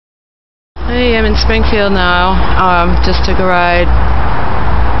Hey, I'm in Springfield now. Just took a ride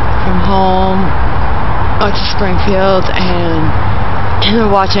from home out to Springfield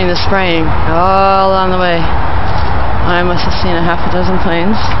and watching the spraying all on the way. I must have seen a half a dozen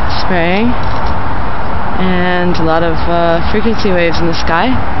planes spraying and a lot of frequency waves in the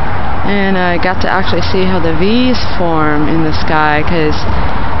sky. And I got to actually see how the V's form in the sky, because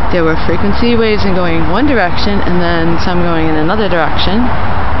there were frequency waves going one direction and then some going in another direction.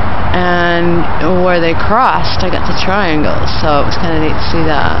 And where they crossed, I got the triangles, so it was kind of neat to see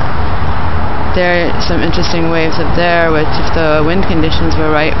that. There are some interesting waves up there, which if the wind conditions were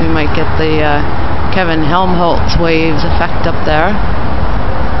right, we might get the Kevin Helmholtz waves effect up there.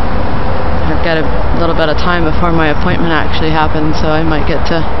 I've got a little bit of time before my appointment actually happens, so I might get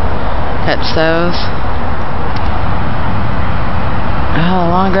to catch those. Oh,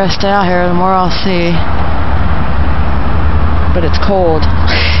 the longer I stay out here, the more I'll see. But it's cold.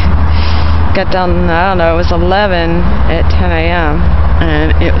 Got down, I don't know, it was 11 at 10 a.m.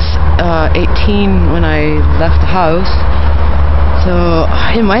 and it was 18 when I left the house. So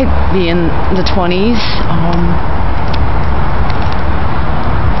it might be in the 20s.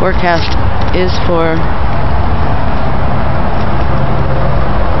 Forecast is for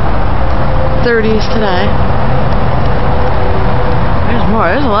 30s today. There's more.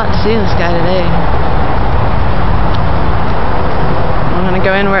 There's a lot to see in the sky today. I'm gonna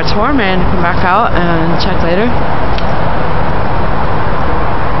go in where it's warm and come back out and check later.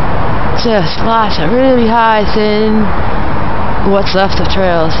 Just lots of really high, thin, what's left of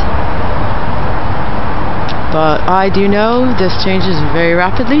trails. But I do know this changes very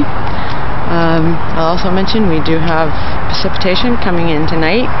rapidly. I'll also mention we do have precipitation coming in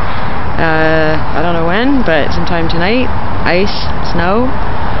tonight. I don't know when, but sometime tonight. Ice, snow,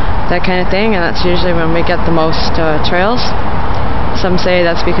 that kind of thing, and that's usually when we get the most trails. Some say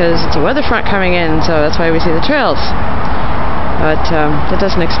that's because it's a weather front coming in, so that's why we see the trails. But that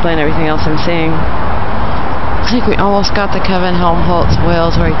doesn't explain everything else I'm seeing. I think we almost got the Kevin Helmholtz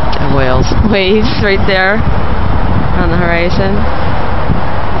waves right there on the horizon,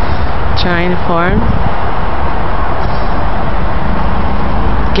 trying to form.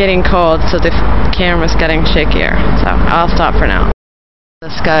 Getting cold, so the camera's getting shakier. So I'll stop for now.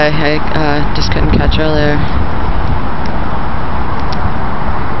 The sky I just couldn't catch earlier.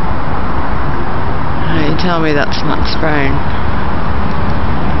 You tell me that's not spraying.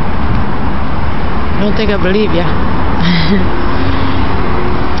 I don't think I believe ya.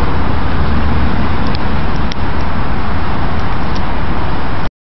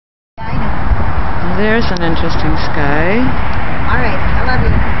 There's an interesting sky. Alright, I love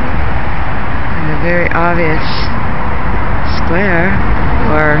you. And a very obvious square,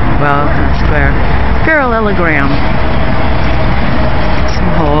 or, well, not square, parallelogram. Some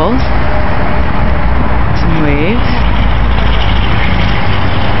holes. Waves.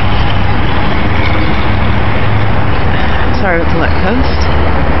 Sorry about the wet coast.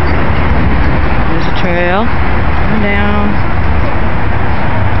 There's a trail. Come down.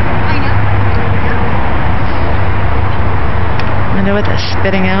 I wonder what that's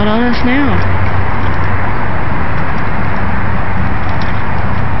spitting out on us now.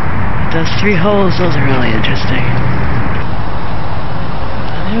 Those three holes, those are really interesting.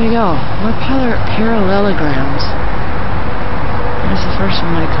 There we go. More parallelograms. There's the first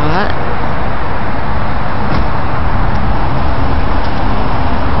one I caught.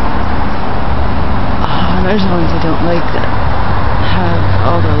 Oh, and there's ones I don't like that have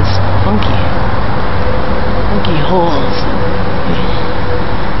all those funky holes.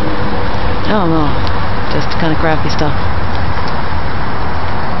 I don't know. Just kind of crappy stuff.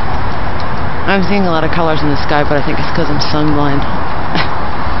 I'm seeing a lot of colors in the sky, but I think it's because I'm sun blind.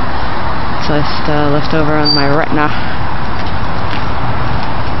 So it's left over on my retina.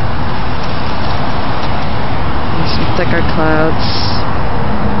 There's some thicker clouds.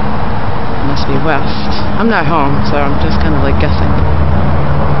 Must be west. I'm not home, so I'm just kind of like guessing.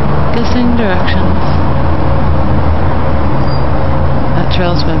 Guessing directions. That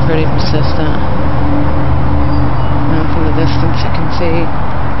trail's been pretty persistent. Now from the distance you can see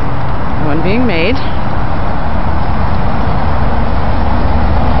one being made.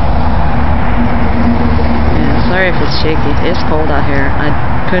 Sorry if it's shaky. It's cold out here. I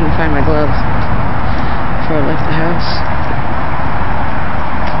couldn't find my gloves before I left the house.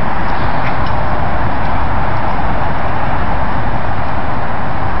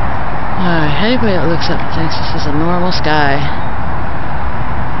 Anybody that looks up thinks this is a normal sky.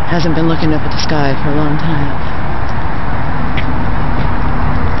 Hasn't been looking up at the sky for a long time.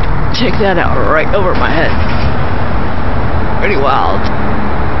 Check that out right over my head. Pretty wild.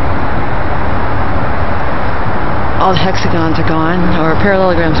 all the hexagons are gone, or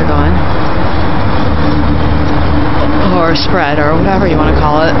parallelograms are gone, or spread, or whatever you want to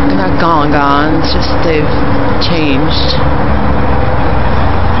call it. They're not gone, it's just they've changed.